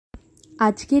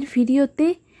আজকের ভিডিওতে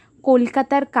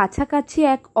কলকাতার কাছাকাছি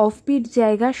এক অফবিট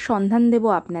জায়গার সন্ধান দেব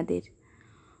আপনাদের।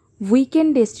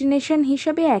 উইকেন্ড ডেস্টিনেশন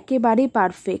হিসাবে একেবারে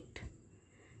পারফেক্ট।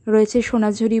 রয়েছে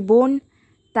সোনাঝুরি বন,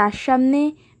 তার সামনে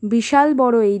বিশাল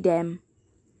বড় এই ড্যাম,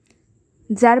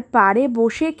 যার পাড়ে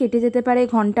বসে কেটে যেতে পারে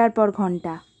ঘন্টার পর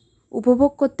ঘন্টা।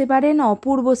 উপভোগ করতে পারেন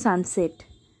অপূর্ব সানসেট।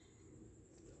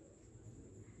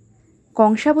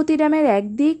 কংসাবতী ড্যামের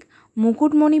একদিক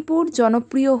মুকুটমণিপুর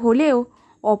জনপ্রিয় হলেও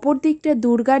অপর দিকটা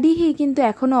দুর্গাডিহি কিন্তু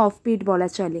এখনও অফবিট বলা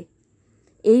চলে।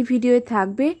 এই ভিডিওয়ে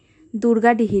থাকবে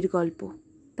দুর্গাডিহির গল্প।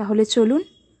 তাহলে চলুন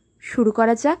শুরু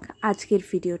করা যাক আজকের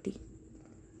ভিডিওটি।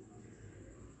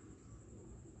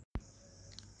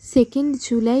 2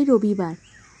 জুলাই রবিবার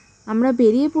আমরা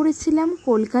বেরিয়ে পড়েছিলাম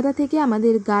কলকাতা থেকে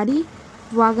আমাদের গাড়ি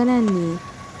ওয়াগনার নিয়ে।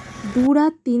 2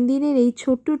 রাত 3 দিনের এই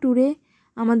ছোট্ট ট্যুরে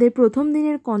আমাদের প্রথম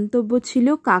দিনের গন্তব্য ছিল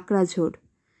কাকড়াঝোড়।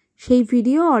 সেই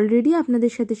ভিডিও অলরেডি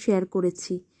আপনাদের সাথে শেয়ার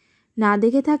করেছি। না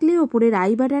দেখে থাকলে ওপরের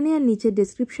আই বাটনে আর নিচের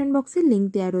ডেসক্রিপশন বক্সে লিঙ্ক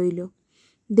দেওয়া রইল,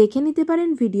 দেখে নিতে পারেন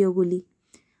ভিডিওগুলি।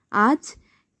 আজ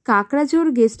কাকড়াঝোড়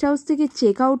গেস্ট হাউস থেকে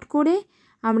চেক আউট করে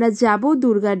আমরা যাব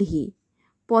দুর্গাডিহি।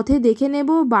 পথে দেখে নেব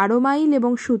 12 মাইল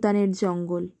এবং সুতানের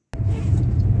জঙ্গল।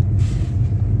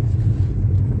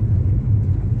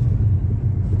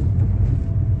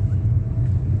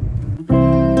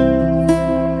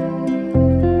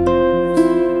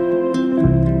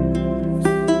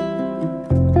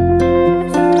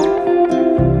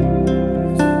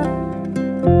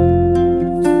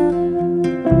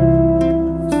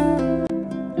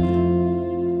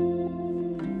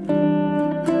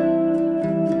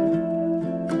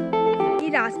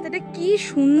 রাস্তাটা কি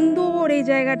সুন্দর, এই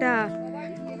জায়গাটা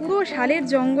পুরো শালের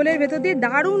জঙ্গলের ভেতর দিয়ে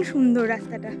দারুণ সুন্দর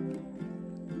রাস্তাটা।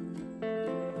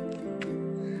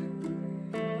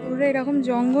 পুরো এরকম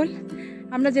জঙ্গল,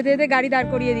 আমরা যেতে যেতে গাড়ি দাঁড়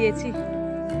করিয়ে দিয়েছি।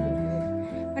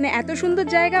 মানে এত সুন্দর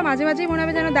জায়গা, মাঝে মাঝেই মনে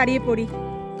হবে যেন দাঁড়িয়ে পড়ি।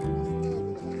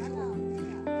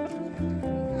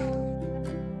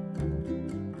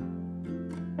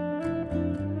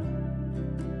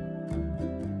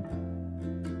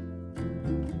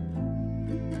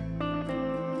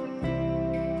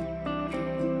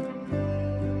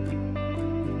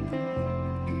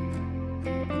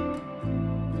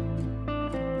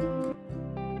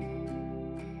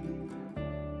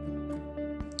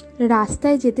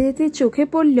 রাস্তায় যেতে যেতে চোখে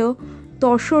পড়ল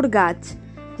তসর গাছ।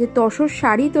 যে তসর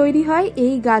শাড়ি তৈরি হয়,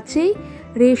 এই গাছেই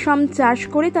রেশম চাষ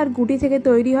করে তার গুটি থেকে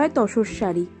তৈরি হয় তসর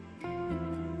শাড়ি।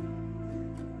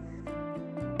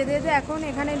 যেতে যেতে এখন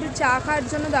এখানে একটু চা খাওয়ার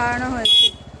জন্য দাঁড়ানো হয়েছে।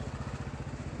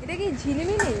 এটা কি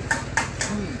ঝিলিমিলি?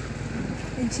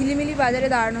 ঝিলিমিলি বাজারে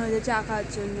দাঁড়ানো হয়েছে চা খাওয়ার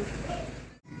জন্য।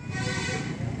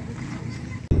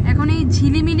 এখন এই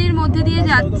ঝিলিমিলির মধ্যে দিয়ে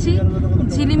যাচ্ছি।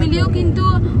 ঝিলিমিলিও কিন্তু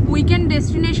উইকেন্ড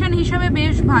ডেস্টিনেশন হিসাবে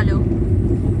বেশ ভালো।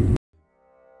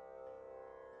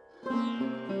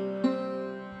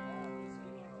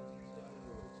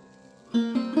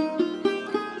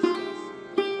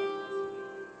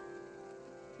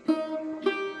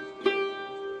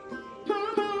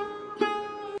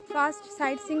 ফার্স্ট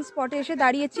সাইট সিইং স্পটে এসে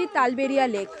দাঁড়িয়েছি, তালবেরিয়া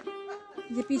লেক।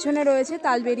 যে পিছনে রয়েছে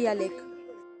তালবেরিয়া লেক।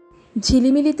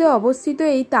 ঝিলিমিলিতে অবস্থিত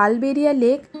এই তালবেরিয়া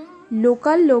লেক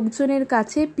লোকাল লোকজনের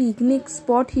কাছে পিকনিক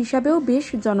স্পট হিসাবেও বেশ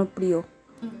জনপ্রিয়।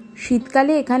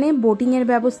 শীতকালে এখানে বোটিংয়ের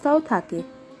ব্যবস্থাও থাকে।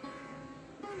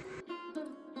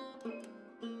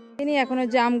 এখনো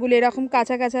জামগুলো এরকম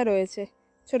কাঁচা কাঁচা রয়েছে,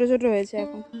 ছোট ছোট রয়েছে।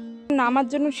 এখন নামার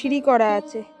জন্য সিঁড়ি করা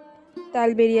আছে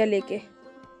তালবেরিয়া লেকে।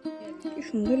 কি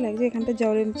সুন্দর লাগছে এখানটা,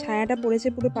 জলের ছায়াটা পড়েছে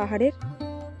পুরো পাহাড়ের।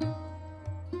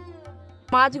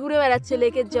 মাছ ঘুরে বেড়াচ্ছে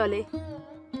লেকের জলে,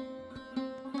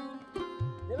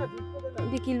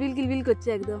 কিলবিল কিলবিল করছে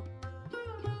একদম।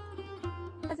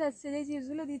 আচ্ছা আচ্ছা, যে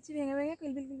চিপসগুলো দিচ্ছি ভেঙে ভেঙে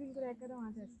কিলবিল কিলবিল করে একটা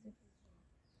মাছ আসছে।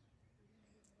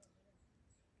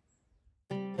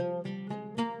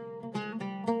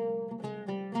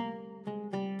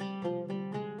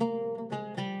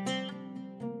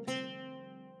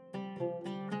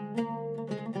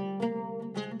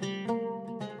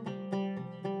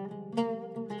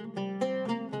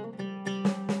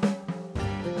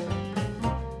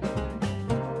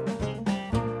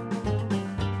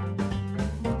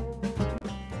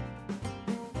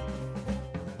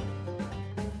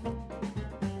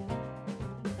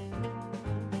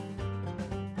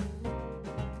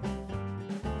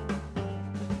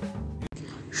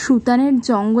 সুতানের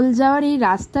জঙ্গল যাওয়ার এই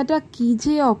রাস্তাটা কি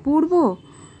যে অপূর্ব,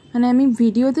 মানে আমি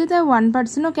ভিডিওতে তা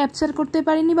 1%ও ক্যাপচার করতে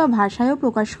পারিনি বা ভাষায়ও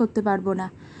প্রকাশ করতে পারবো না।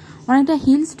 অনেকটা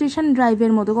হিল স্টেশন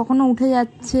ড্রাইভের মতো, কখনো উঠে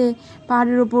যাচ্ছে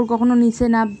পাহাড়ের ওপর, কখনো নিচে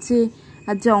নামছে,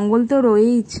 আর জঙ্গল তো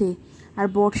রয়েইছে। আর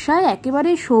বর্ষায়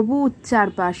একেবারে সবুজ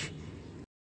চারপাশ।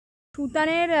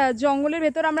 সুতানের জঙ্গলের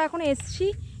ভেতর আমরা এখন এসছি।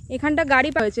 এখানটা গাড়ি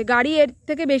হয়েছে, গাড়ি এর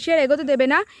থেকে বেশি আর এগোতে দেবে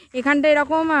না। এখানটা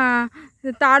এরকম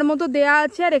তার মতো দেয়া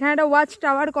আছে, আর এখানে একটা ওয়াচ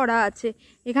টাওয়ার করা আছে।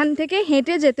 এখান থেকে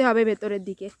হেঁটে যেতে হবে ভেতরের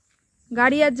দিকে,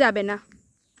 গাড়ি আর যাবে না।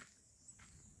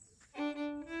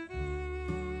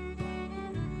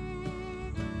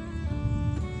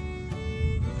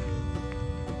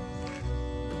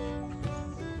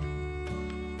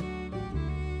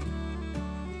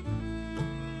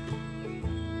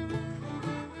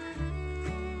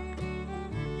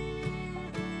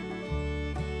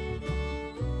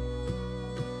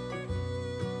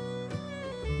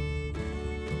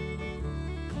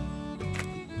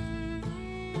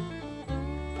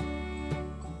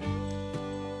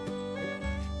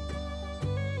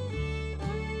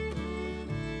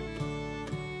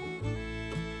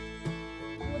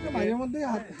 মাঝে মধ্যে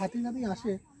হাতি নাতি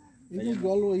আসে, এই যে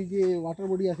জল, ওই যে ওয়াটার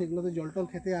বডি আছে এগুলোতে জল টল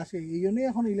খেতে আসে, এই জন্যই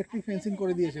এখন ইলেকট্রিক ফেন্সিং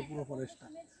করে দিয়েছে পুরো ফরেস্টটা।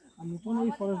 আর নতুন ওই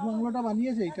ফরেস্ট বাংলোটা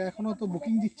বানিয়েছে, এটা এখনো তো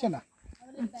বুকিং দিচ্ছে না।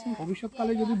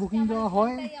 ভবিষ্যৎকালে যদি বুকিং দেওয়া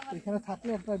হয় এখানে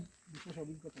থাকলে একটা বিশেষ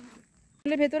অভিজ্ঞতা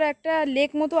হবে। ভেতরে একটা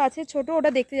লেক মতো আছে ছোট,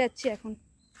 ওটা দেখতে যাচ্ছি এখন।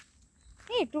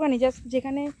 এই একটুখানি জাস্ট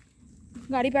যেখানে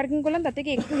গাড়ি পার্কিং করলাম তার থেকে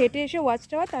একটু হেঁটে এসে ওয়াচ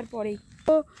টাওয়ার, তারপরেই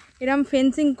তো এরম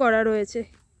ফেন্সিং করা রয়েছে।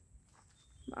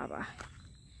 বাবা,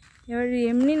 এবার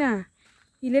এমনি না,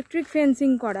 ইলেকট্রিক ফেন্সিং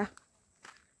করা।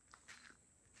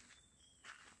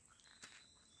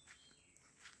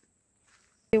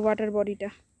 ওয়াটার বডিটা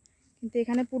কিন্তু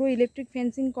এখানে পুরো ইলেকট্রিক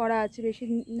ফেন্সিং করা আছে, বেশি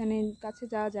মানে কাছে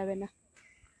যাওয়া যাবে না।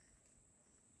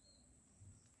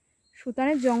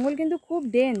 সুতানের জঙ্গল কিন্তু খুব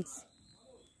ডেন্স,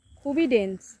 খুবই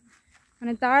ডেন্স।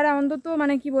 মানে তার অন্তত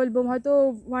মানে কি বলবো, হয়তো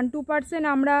 1-2%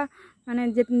 আমরা মানে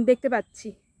দেখতে পাচ্ছি।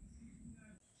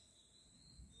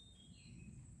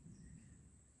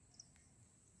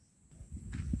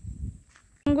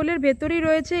 জঙ্গলের ভেতরেই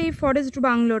রয়েছে এই ফরেস্ট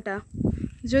বাংলোটা।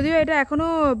 যদিও এটা এখনও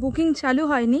বুকিং চালু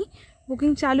হয়নি,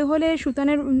 বুকিং চালু হলে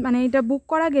সুতানের মানে এটা বুক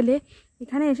করা গেলে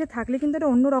এখানে এসে থাকলে কিন্তু একটা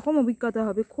অন্যরকম অভিজ্ঞতা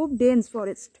হবে। খুব ডেন্স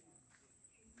ফরেস্ট,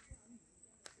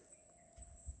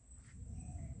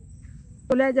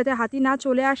 বলে যাতে হাতি না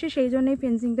চলে আসে সেই জন্যই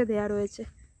ফেন্সিংটা দেওয়া রয়েছে।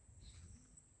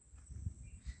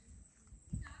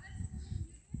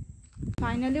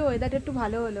 ফাইনালি ওয়েদারটা একটু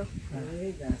ভালো হলো।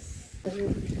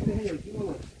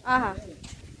 আহা,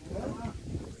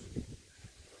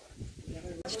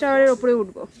 টাওয়ারের ওপরে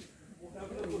উঠবো।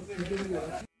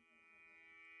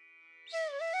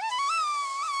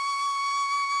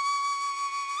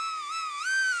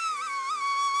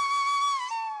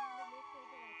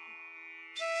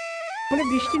 মানে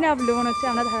বৃষ্টি নামলো মনে হচ্ছে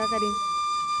আমরা থাকাকালীন।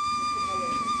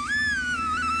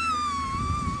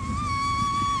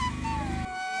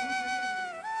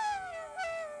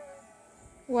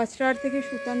 ওয়াচ টাওয়ার থেকে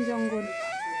সুতান জঙ্গল,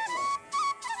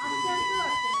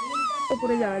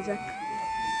 উপরে যাওয়া যাক।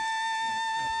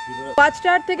 ওয়াচ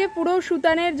টাওয়ার থেকে পুরো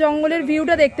সুতানের জঙ্গলের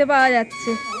ভিউটা দেখতে পাওয়া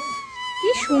যাচ্ছে,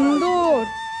 কি সুন্দর।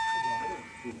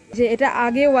 যে এটা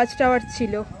আগে ওয়াচ টাওয়ার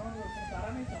ছিল।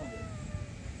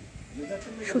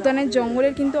 সুতানের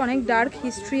জঙ্গলের কিন্তু অনেক ডার্ক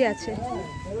হিস্ট্রি আছে।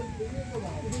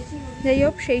 যাই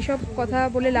হোক, সেই সব কথা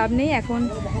বলে লাভ নেই, এখন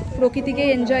প্রকৃতিকে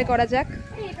এনজয় করা যাক।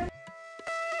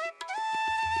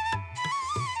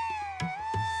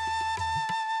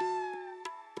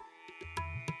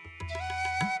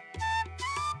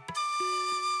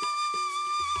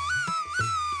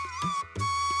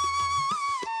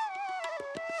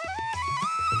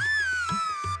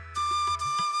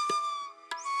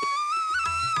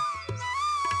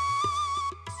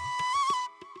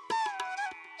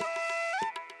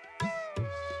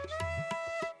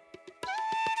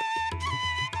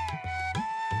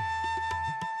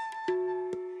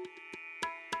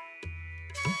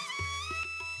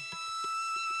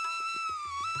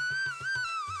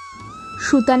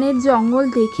 সুতানের জঙ্গল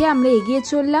দেখে আমরা এগিয়ে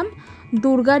চললাম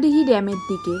দুর্গাডিহি ড্যামের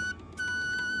দিকে।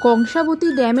 কংসাবতী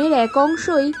ড্যামের এক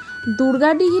অংশই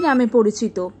দুর্গাডিহি নামে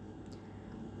পরিচিত।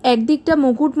 একদিকটা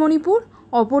মুকুটমণিপুর,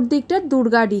 অপর দিকটা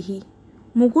দুর্গাডিহি।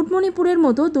 মুকুটমণিপুরের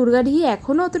মতো দুর্গাডিহি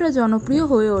এখনও অতটা জনপ্রিয়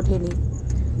হয়ে ওঠেনি।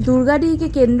 দুর্গাডিহিকে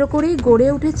কেন্দ্র করেই গড়ে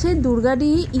উঠেছে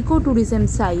দুর্গাডিহি ইকো ট্যুরিজম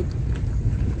সাইট।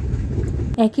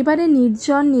 একেবারে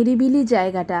নির্জন নিরিবিলি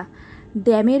জায়গাটা,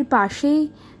 ড্যামের পাশেই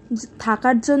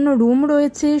থাকার জন্য রুম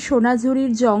রয়েছে,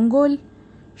 সোনাঝুরির জঙ্গল,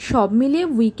 সব মিলিয়ে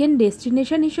উইকেন্ড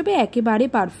ডেস্টিনেশন হিসেবে একেবারে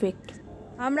পারফেক্ট।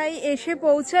 আমরা এসে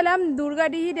পৌঁছালাম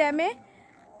দুর্গাডিহি ড্যামে।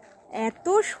 এত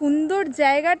সুন্দর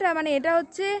জায়গাটা, মানে এটা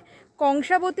হচ্ছে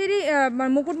কংসাবতীরই,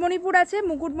 মুকুটমণিপুর আছে,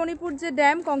 মুকুটমণিপুর যে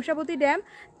ড্যাম কংসাবতী ড্যাম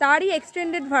তারই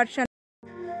এক্সটেন্ডেড ভার্সন।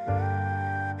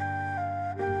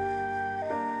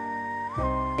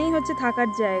 এই হচ্ছে থাকার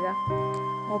জায়গা,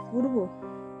 অপূর্ব,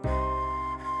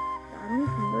 দারুণ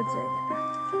সুন্দর জায়গাটা।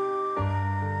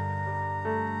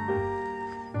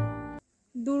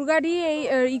 দুর্গাডি এই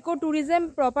ইকো ট্যুরিজম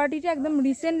প্রপার্টিটা একদম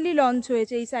রিসেন্টলি লঞ্চ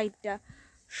হয়েছে। এই সাইটটা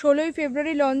 16ই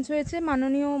ফেব্রুয়ারি লঞ্চ হয়েছে।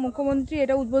 মাননীয় মুখ্যমন্ত্রী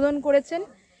এটা উদ্বোধন করেছেন।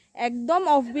 একদম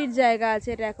অফবিট জায়গা আছে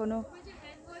এটা এখনও,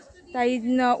 তাই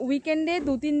উইকেন্ডে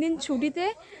 2-3 দিন ছুটিতে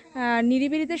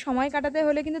নিরিবিলিতে সময় কাটাতে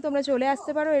হলে কিন্তু তোমরা চলে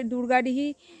আসতে পারো দুর্গাডিহি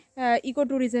eco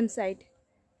tourism site.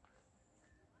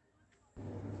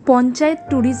 Panchayat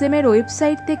ট্যুরিজমের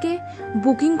website থেকে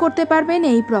বুকিং করতে পারবেন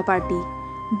এই প্রপার্টি।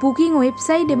 বুকিং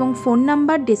ওয়েবসাইট এবং ফোন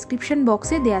নাম্বার ডেসক্রিপশন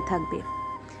বক্সে দেয়া থাকবে।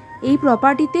 এই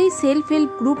প্রপার্টিতেই সেলফ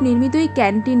হেল্প গ্রুপ নির্মিত এই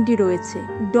ক্যান্টিনটি রয়েছে,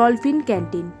 ডলফিন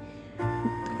ক্যান্টিন।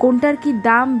 কোনটার কি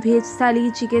দাম, ভেজ থালি,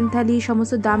 চিকেন থালি,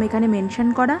 সমস্ত দাম এখানে মেনশন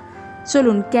করা।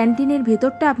 চলুন ক্যান্টিনের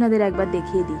ভেতরটা আপনাদের একবার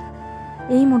দেখিয়ে দিই।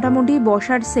 এই মোটামুটি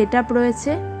বসার সেট আপ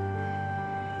রয়েছে।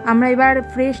 আমরা এবার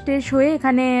ফ্রেশ ট্রেশ হয়ে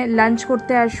এখানে লাঞ্চ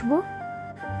করতে আসবো।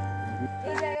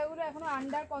 এই জায়গাগুলো এখনো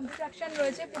আন্ডার কনস্ট্রাকশন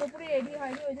রয়েছে, পুরোপুরি রেডি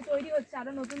হয়নি, ওই যে তৈরি হচ্ছে,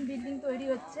 আরো নতুন বিল্ডিং তৈরি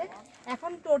হচ্ছে।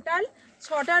 এখন টোটাল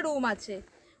 6টা রুম আছে।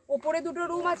 ওপরে 2টো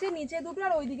রুম আছে, নিচে 2টো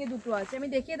আর ওইদিকে 2টো আছে। আমি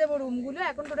দেখিয়ে দেবো রুমগুলো।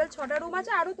 এখন টোটাল 6টা রুম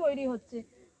আছে, আরও তৈরি হচ্ছে।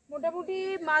 মোটামুটি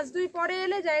মাস 2 পরে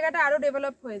এলে জায়গাটা আরও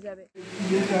ডেভেলপ হয়ে যাবে।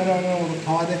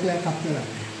 খাওয়া দেখলে আর কাঁপতে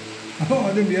লাগে।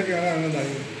 আমাদের বিয়ের ক্যামেরা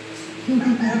দাঁড়িয়ে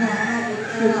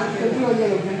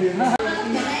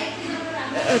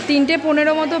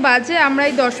 3:15 মতো বাজে। আমরা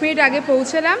এই 10 মিনিট আগে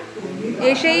পৌঁছলাম,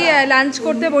 এসেই লাঞ্চ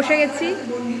করতে বসে গেছি।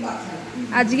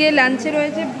 আজকে লাঞ্চে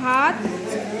রয়েছে ভাত,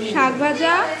 শাক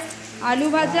ভাজা, আলু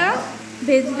ভাজা,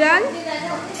 ভেজ ডাল,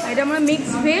 এটা আমরা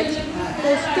মিক্স ভেজ,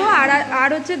 পোস্ত আর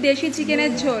হচ্ছে দেশি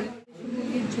চিকেনের ঝোল,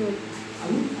 মুরগির ঝোল।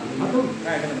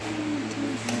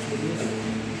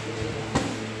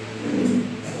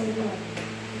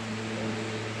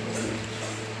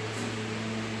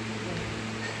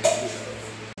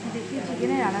 দেশি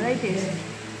চিকেনের আলাদাই টেস্ট।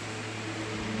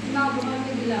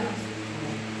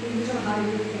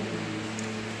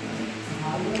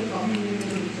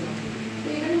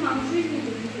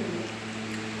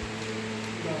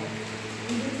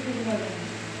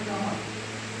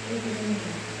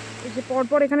 এই যে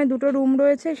পরপর এখানে 2টো রুম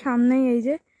রয়েছে, সামনেই এই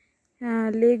যে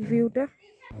লেক ভিউটা।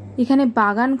 এখানে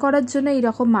বাগান করার জন্য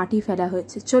এইরকম মাটি ফেলা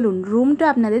হয়েছে। চলুন রুমটা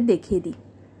আপনাদের দেখিয়ে দিই।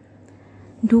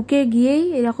 ঢুকে গিয়েই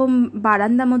এরকম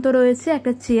বারান্দা মতো রয়েছে,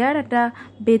 একটা চেয়ার, একটা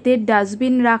বেতের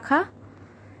ডাস্টবিন রাখা,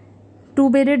 2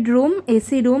 বেডেড রুম,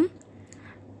 এসি রুম।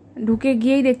 ঢুকে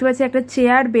গিয়েই দেখতে পাচ্ছি একটা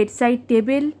chair, bed side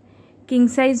table, king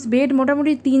size bed,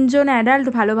 মোটামুটি 3 জন অ্যাডাল্ট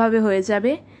ভালোভাবে হয়ে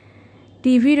যাবে।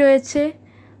 টিভি রয়েছে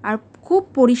আর খুব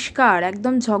পরিষ্কার,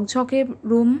 একদম ঝকঝকে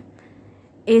রুম।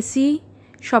 এসি,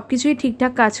 সব কিছুই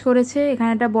ঠিকঠাক কাজ করেছে। এখানে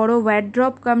একটা বড়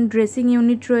ওয়ার্ড্রপ কাম ড্রেসিং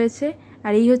ইউনিট রয়েছে।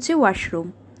 আর এই হচ্ছে ওয়াশরুম।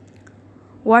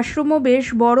 ওয়াশরুমও বেশ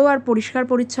বড় আর পরিষ্কার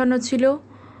পরিচ্ছন্ন ছিল।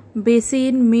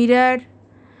 Basin, mirror,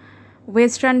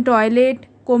 western toilet,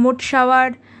 commode shower,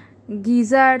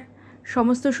 geyser,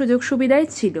 সমস্ত সুযোগ সুবিধাই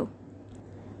ছিল।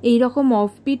 এই রকম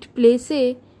অফবিট প্লেসে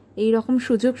এই রকম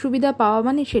সুযোগ সুবিধা পাওয়া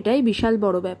মানে সেটাই বিশাল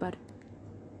বড় ব্যাপার।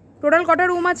 টোটাল কটা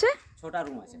রুম আছে? 6টা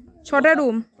রুম আছে। 6টা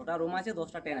রুম? 6টা রুম আছে,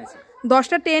 10টা টেন্ট আছে।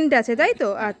 10টা টেন্ট আছে, তাই তো?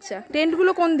 আচ্ছা,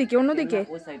 টেন্টগুলো কোন দিকে? অন্যদিকে?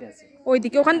 ওই সাইডে আছে।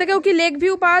 ওইদিকে? ওখান থেকেও কি লেক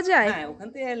ভিউ পাওয়া যায়? হ্যাঁ, ওখান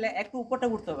থেকে একটু উপরটা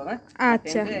উঠতে হবে না?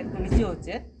 আচ্ছা, একটু নিচে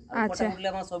হচ্ছে। আচ্ছা, উঠলে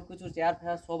আমার সবকিছু চেয়ার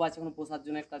ফেয়ার সব আছে, কোনো বসার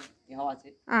জন্য একটা ইহাও আছে।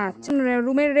 আচ্ছা।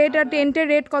 রুমের রেট আর টেন্টের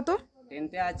রেট কত?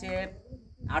 টেন্টে আছে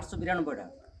 892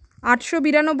 টাকা।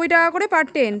 892 টাকা করে পার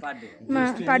টেন্ট,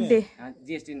 পার ডে,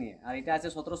 জিএসটি নিয়ে। আর এটা আছে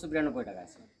 1792 টাকা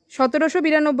আছে।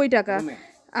 1792 টাকা।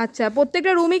 আচ্ছা,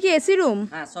 প্রত্যেকটা রুমই কি এসি রুম?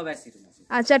 হ্যাঁ, সব এসি রুম আছে।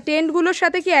 আচ্ছা, টেন্টগুলোর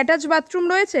সাথে কি অ্যাটাচ বাথরুম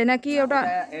রয়েছে নাকি ওটা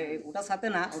ওটার সাথে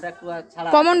না, ওটা একটু ছাড়া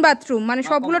কমন বাথরুম? মানে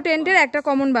সবগুলো টেন্টের একটা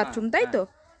কমন বাথরুম, তাই তো?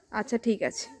 আচ্ছা, ঠিক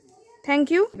আছে, থ্যাংক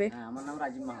ইউ। হ্যাঁ, আমার নাম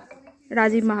রাজীব মাহাতো।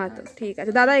 রাজীব মাহাতো, ঠিক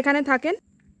আছে। দাদা এখানে থাকেন।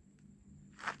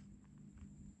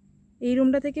 এই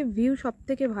রুমটা থেকে ভিউ সব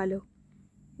থেকে ভালো।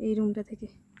 এই রুমটা থেকে,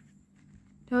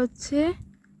 এটা হচ্ছে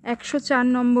 104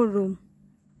 নম্বর রুম।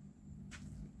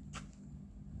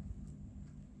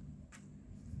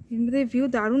 এখানে ভিউ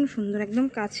দারুণ সুন্দর, একদম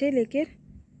কাছে লেকের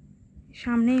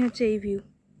সামনেই হচ্ছে এই ভিউ।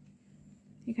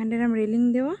 এখানটা এরকম রেলিং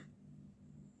দেওয়া।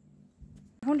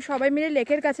 এখন সবাই মিলে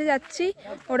লেকের কাছে যাচ্ছি।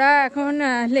 ওরা এখন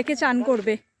লেকে চান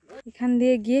করবে। এখান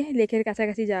দিয়ে গিয়ে লেকের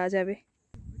কাছাকাছি যাওয়া যাবে।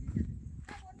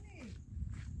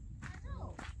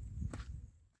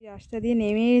 রাস্তা দিয়ে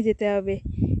নেমে যেতে হবে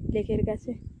লেকের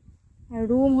কাছে। আর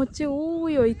রুম হচ্ছে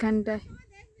ওইখানটায়।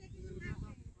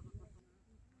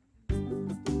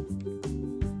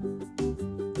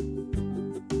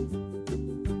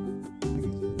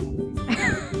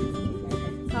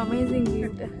 অ্যামেজিং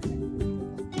ভিউটা।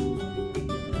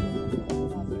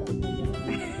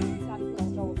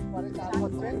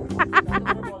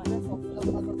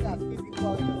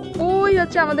 ওই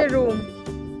হচ্ছে আমাদের রুম।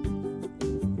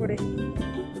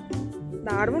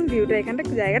 দারুণ ভিউটা, এখানটা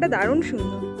জায়গাটা দারুণ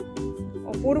সুন্দর,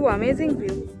 অপূর্ব, অ্যামেজিং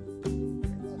ভিউ।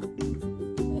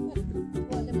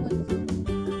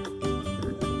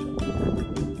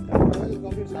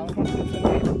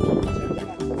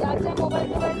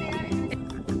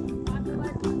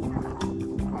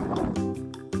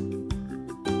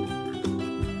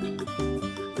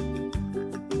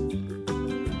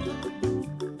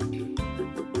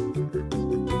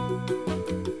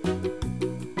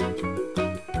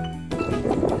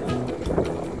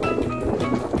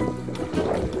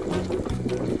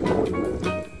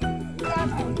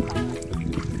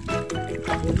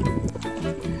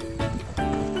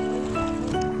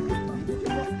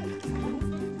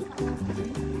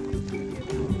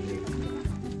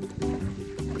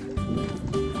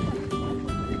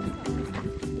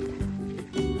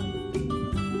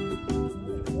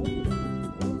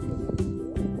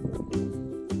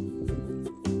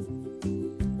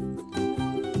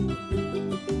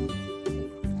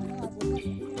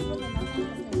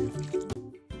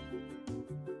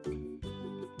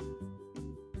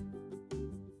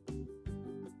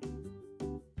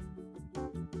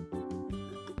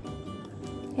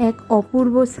 এক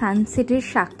অপূর্ব সানসেটের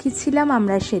সাক্ষী ছিলাম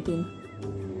আমরা সেদিন।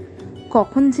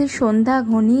 কখন যে সন্ধ্যা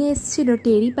ঘনিয়ে এসছিল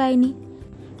টেরই পাইনি।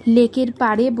 লেকের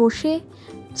পাড়ে বসে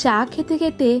চা খেতে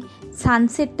খেতে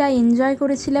সানসেটটা এনজয়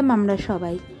করেছিলাম আমরা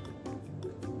সবাই।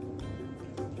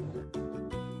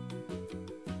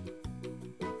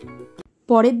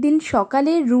 পরের দিন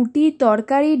সকালে রুটি,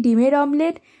 তরকারি, ডিমের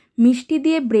অমলেট, মিষ্টি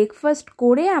দিয়ে ব্রেকফাস্ট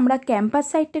করে আমরা ক্যাম্পাস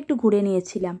সাইডটা একটু ঘুরে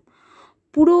নিয়েছিলাম।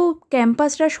 পুরো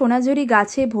ক্যাম্পাসটা সোনাঝুরি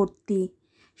গাছে ভর্তি।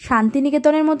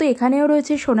 শান্তিনিকেতনের মতো এখানেও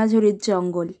রয়েছে সোনাঝুরির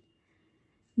জঙ্গল।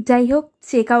 যাই হোক,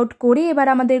 চেক আউট করে এবার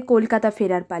আমাদের কলকাতা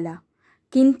ফেরার পালা।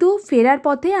 কিন্তু ফেরার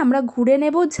পথে আমরা ঘুরে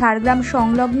নেব ঝাড়গ্রাম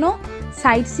সংলগ্ন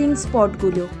সাইট সিইং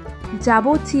স্পটগুলো। যাব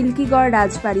চিল্কিগড়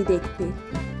রাজবাড়ি দেখতে,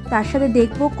 তার সাথে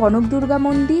দেখব কনক দুর্গা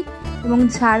মন্দির এবং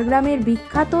ঝাড়গ্রামের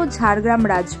বিখ্যাত ঝাড়গ্রাম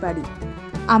রাজবাড়ি।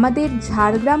 আমাদের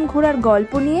ঝাড়গ্রাম ঘোরার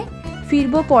গল্প নিয়ে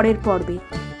ফিরব পরের পর্বে,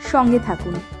 সঙ্গে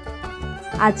থাকুন।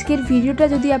 আজকের ভিডিওটা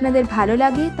যদি আপনাদের ভালো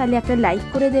লাগে তাহলে একটা লাইক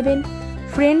করে দেবেন,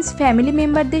 ফ্রেন্ডস ফ্যামিলি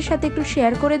মেম্বারদের সাথে একটু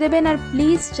শেয়ার করে দেবেন, আর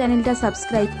প্লিজ চ্যানেলটা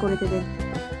সাবস্ক্রাইব করে দেবেন।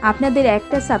 আপনাদের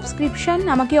একটা সাবস্ক্রিপশন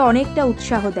আমাকে অনেকটা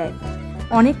উৎসাহ দেয়,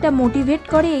 অনেকটা মোটিভেট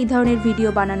করে এই ধরনের ভিডিও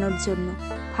বানানোর জন্য।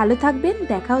 ভালো থাকবেন,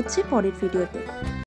 দেখা হচ্ছে পরের ভিডিওতে।